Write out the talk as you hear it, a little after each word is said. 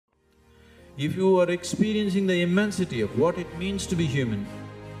If you are experiencing the immensity of what it means to be human,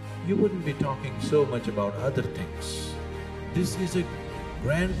 you wouldn't be talking so much about other things. This is a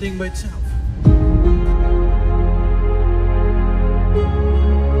grand thing by itself.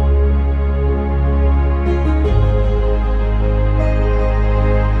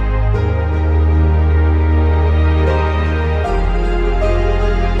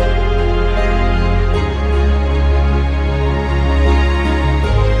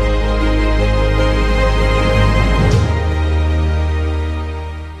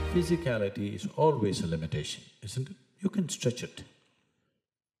 Physicality is always a limitation, isn't it? You can stretch it.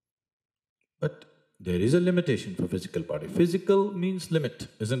 But there is a limitation for physical body. Physical means limit,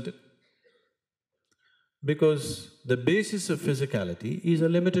 isn't it? Because the basis of physicality is a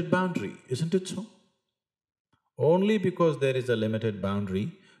limited boundary, isn't it so? Only because there is a limited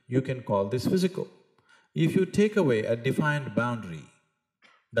boundary, you can call this physical. If you take away a defined boundary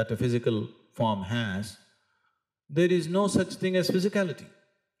that a physical form has, there is no such thing as physicality.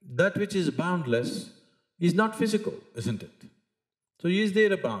 That which is boundless is not physical, isn't it? So is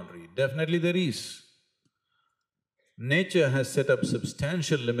there a boundary? Definitely there is. Nature has set up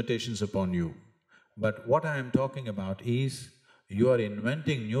substantial limitations upon you, but what I am talking about is you are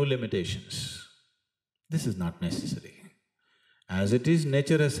inventing new limitations. This is not necessary. As it is,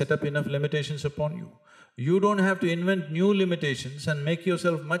 nature has set up enough limitations upon you. You don't have to invent new limitations and make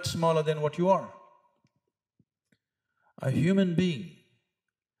yourself much smaller than what you are. A human being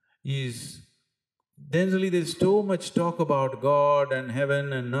is… Generally there's so much talk about God and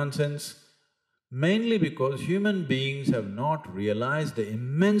heaven and nonsense, mainly because human beings have not realized the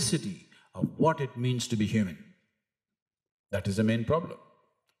immensity of what it means to be human. That is the main problem.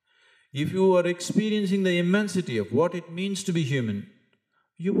 If you are experiencing the immensity of what it means to be human,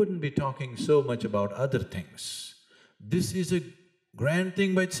 you wouldn't be talking so much about other things. This is a grand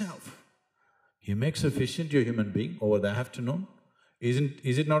thing by itself. He makes a fish into a human being over the afternoon.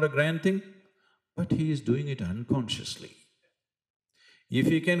 Is it not a grand thing? But he is doing it unconsciously. If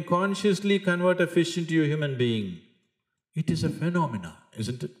he can consciously convert a fish into a human being, it is a phenomena,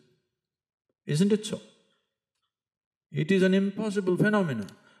 isn't it? Isn't it so? It is an impossible phenomena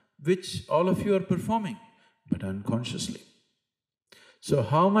which all of you are performing, but unconsciously. So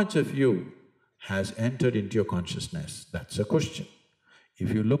how much of you has entered into your consciousness? That's a question.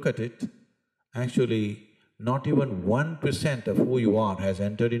 If you look at it, actually, not even 1% of who you are has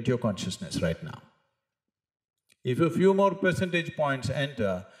entered into your consciousness right now. If a few more percentage points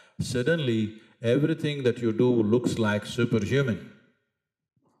enter, suddenly everything that you do looks like superhuman.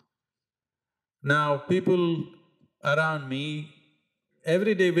 Now, people around me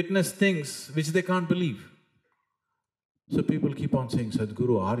every day witness things which they can't believe. So people keep on saying,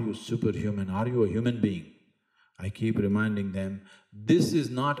 Sadhguru, are you superhuman? Are you a human being? I keep reminding them, this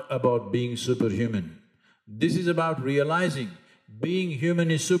is not about being superhuman. This is about realizing being human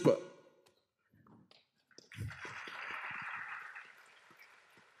is super.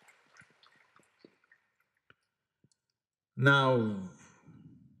 Now,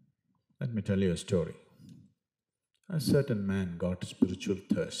 let me tell you a story. A certain man got spiritual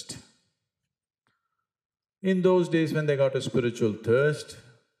thirst. In those days when they got a spiritual thirst,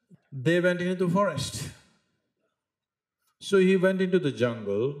 they went into the forest. So he went into the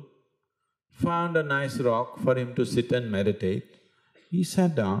jungle, found a nice rock for him to sit and meditate. He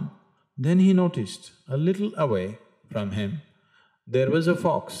sat down, then he noticed a little away from him, there was a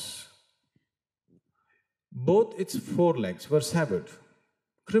fox. Both its forelegs were severed,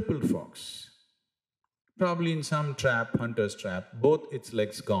 crippled fox. Probably in some trap, hunter's trap, both its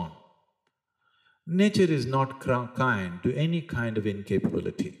legs gone. Nature is not kind to any kind of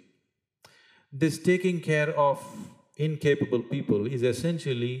incapability. This taking care of incapable people is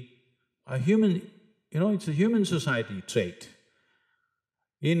essentially a human… it's a human society trait.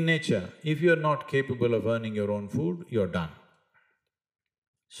 In nature, if you're not capable of earning your own food, you're done.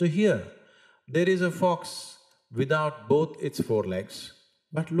 So here, there is a fox without both its forelegs,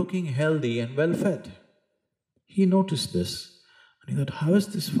 but looking healthy and well-fed. He noticed this and he thought, how is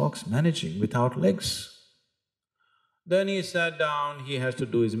this fox managing without legs? Then he sat down, he has to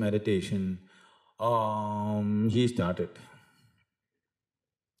do his meditation. He started.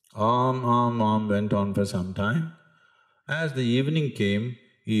 Went on for some time. As the evening came,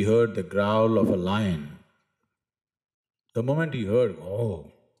 he heard the growl of a lion. The moment he heard,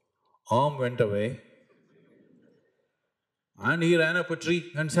 went away and he ran up a tree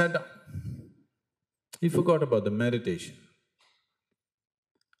and sat down. He forgot about the meditation.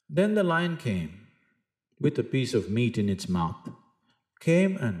 Then the lion came with a piece of meat in its mouth,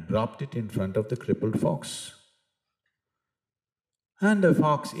 came and dropped it in front of the crippled fox. And the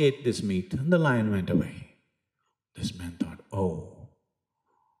fox ate this meat and the lion went away. This man thought, oh,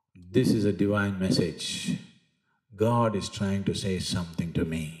 this is a divine message. God is trying to say something to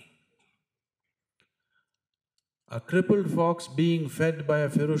me. A crippled fox being fed by a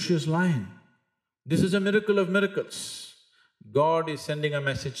ferocious lion. This is a miracle of miracles. God is sending a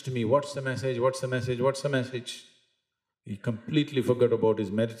message to me. What's the message? What's the message? What's the message? He completely forgot about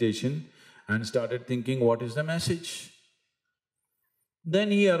his meditation and started thinking, what is the message?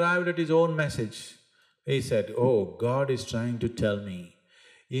 Then he arrived at his own message. He said, oh, God is trying to tell me,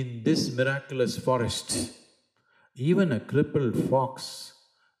 in this miraculous forest, even a crippled fox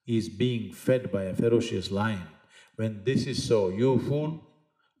is being fed by a ferocious lion. When this is so, you fool,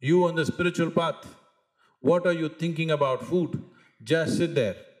 you on the spiritual path, what are you thinking about food? Just sit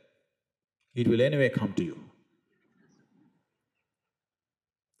there, it will anyway come to you.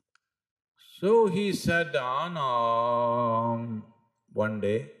 So he sat down, one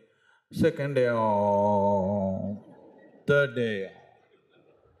day, second day, third day,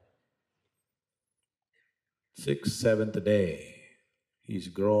 sixth, seventh day, he's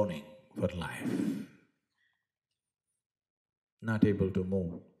groaning for life, not able to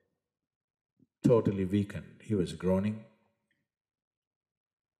move, totally weakened. He was groaning.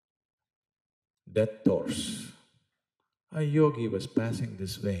 Death thoughts. A yogi was passing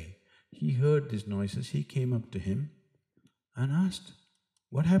this way. He heard these noises, he came up to him and asked,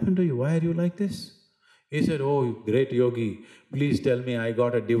 what happened to you? Why are you like this? He said, oh, great yogi, please tell me, I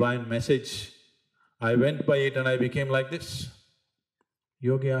got a divine message. I went by it and I became like this.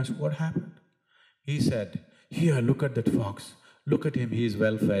 Yogi asked, what happened? He said, here, look at that fox, look at him, he is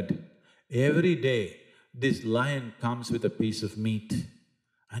well fed. Every day, this lion comes with a piece of meat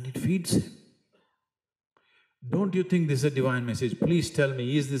and it feeds him. Don't you think this is a divine message? Please tell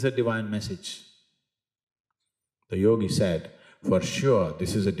me, is this a divine message? The yogi said, for sure,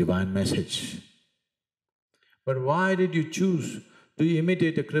 this is a divine message. But why did you choose to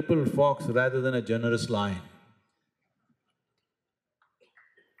imitate a crippled fox rather than a generous lion?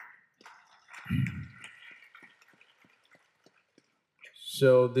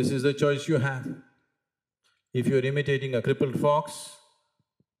 So, this is the choice you have. If you're imitating a crippled fox,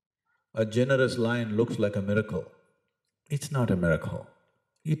 a generous lion looks like a miracle. It's not a miracle,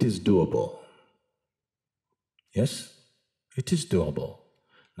 it is doable. Yes, it is doable,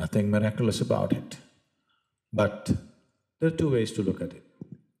 nothing miraculous about it. But there are two ways to look at it.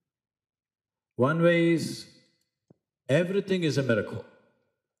 One way is, everything is a miracle.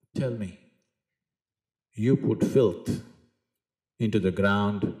 Tell me, you put filth into the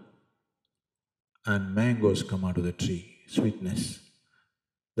ground and mangoes come out of the tree, sweetness.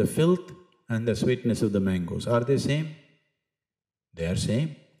 The filth and the sweetness of the mangoes, are they same? They are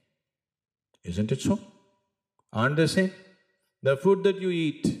same, isn't it so? Aren't they same? The food that you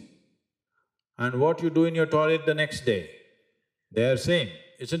eat and what you do in your toilet the next day, they are same,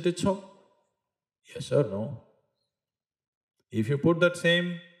 isn't it so? Yes or no? If you put that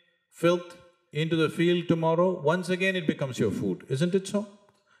same filth into the field tomorrow, once again it becomes your food, isn't it so?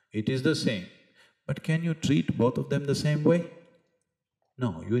 It is the same. But can you treat both of them the same way?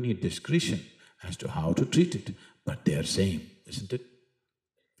 No, you need discretion as to how to treat it, but they are same, isn't it?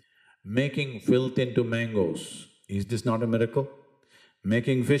 Making filth into mangoes, is this not a miracle?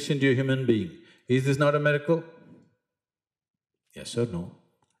 Making fish into a human being, is this not a miracle? Yes or no?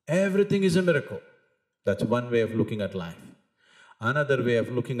 Everything is a miracle. That's one way of looking at life. Another way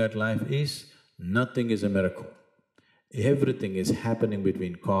of looking at life is, nothing is a miracle. Everything is happening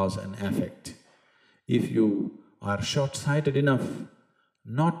between cause and effect. If you are short-sighted enough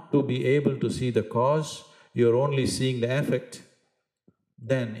not to be able to see the cause, you're only seeing the effect,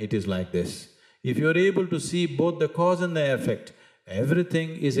 then it is like this. If you're able to see both the cause and the effect,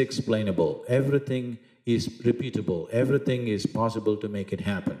 everything is explainable, everything is repeatable, everything is possible to make it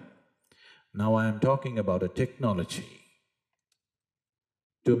happen. Now I am talking about a technology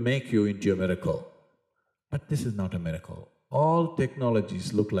to make you into a miracle. But this is not a miracle. All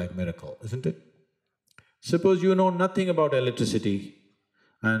technologies look like miracle, isn't it? Suppose you know nothing about electricity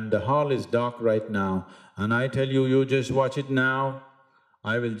and the hall is dark right now and I tell you, you just watch it now,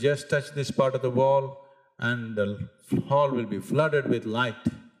 I will just touch this part of the wall and the hall will be flooded with light.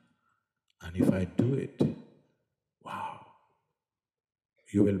 And if I do it, wow,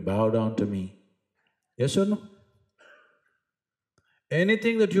 you will bow down to me. Yes or no?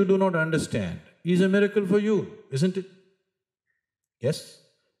 Anything that you do not understand is a miracle for you, isn't it? Yes?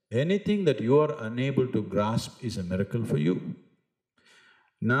 Anything that you are unable to grasp is a miracle for you.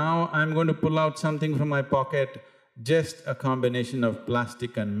 Now I'm going to pull out something from my pocket, just a combination of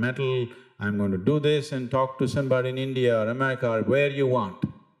plastic and metal, I'm going to do this and talk to somebody in India or America or where you want.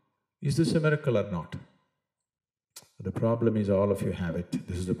 Is this a miracle or not? The problem is all of you have it,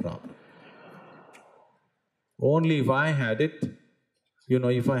 this is the problem. Only if I had it,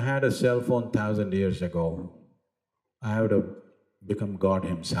 if I had a cell phone 1,000 years ago, I would have become God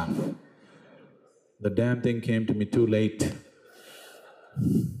himself. The damn thing came to me too late.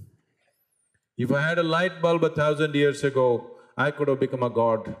 If I had a light bulb 1,000 years ago, I could have become a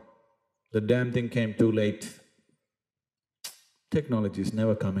god. The damn thing came too late. Technologies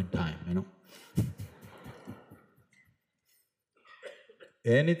never come in time,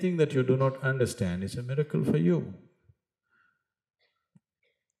 Anything that you do not understand is a miracle for you.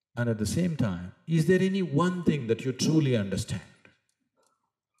 And at the same time, is there any one thing that you truly understand?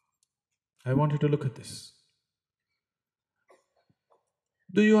 I want you to look at this.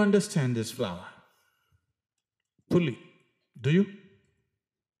 Do you understand this flower? Fully, do you?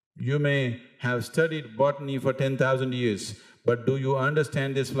 You may have studied botany for 10,000 years, but do you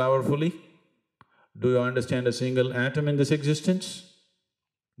understand this flower fully? Do you understand a single atom in this existence?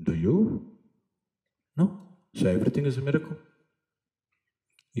 Do you? No. So everything is a miracle.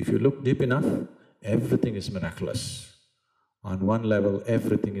 If you look deep enough, everything is miraculous. On one level,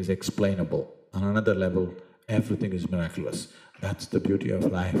 everything is explainable. On another level, everything is miraculous. That's the beauty of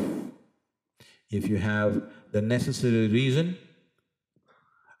life. If you have the necessary reason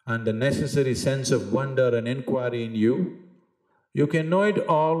and the necessary sense of wonder and inquiry in you, you can know it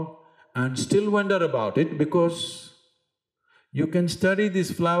all and still wonder about it, because you can study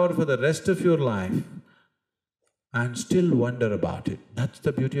this flower for the rest of your life and still wonder about it. That's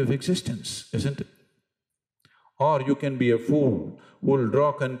the beauty of existence, isn't it? Or you can be a fool who'll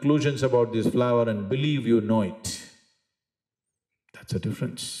draw conclusions about this flower and believe you know it. That's the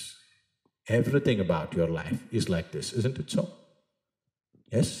difference. Everything about your life is like this, isn't it so?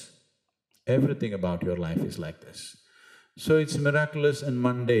 Yes? Everything about your life is like this. So it's miraculous and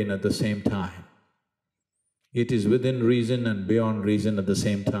mundane at the same time. It is within reason and beyond reason at the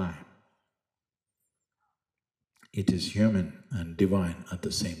same time. It is human and divine at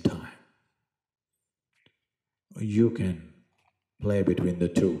the same time. You can play between the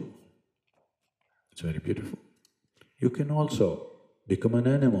two. It's very beautiful. You can also become an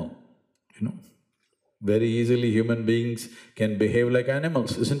animal, Very easily human beings can behave like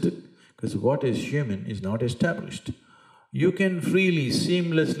animals, isn't it? Because what is human is not established. You can freely,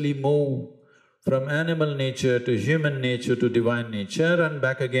 seamlessly move from animal nature to human nature to divine nature and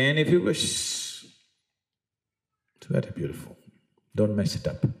back again if you wish. It's very beautiful. Don't mess it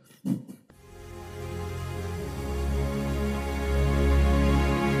up.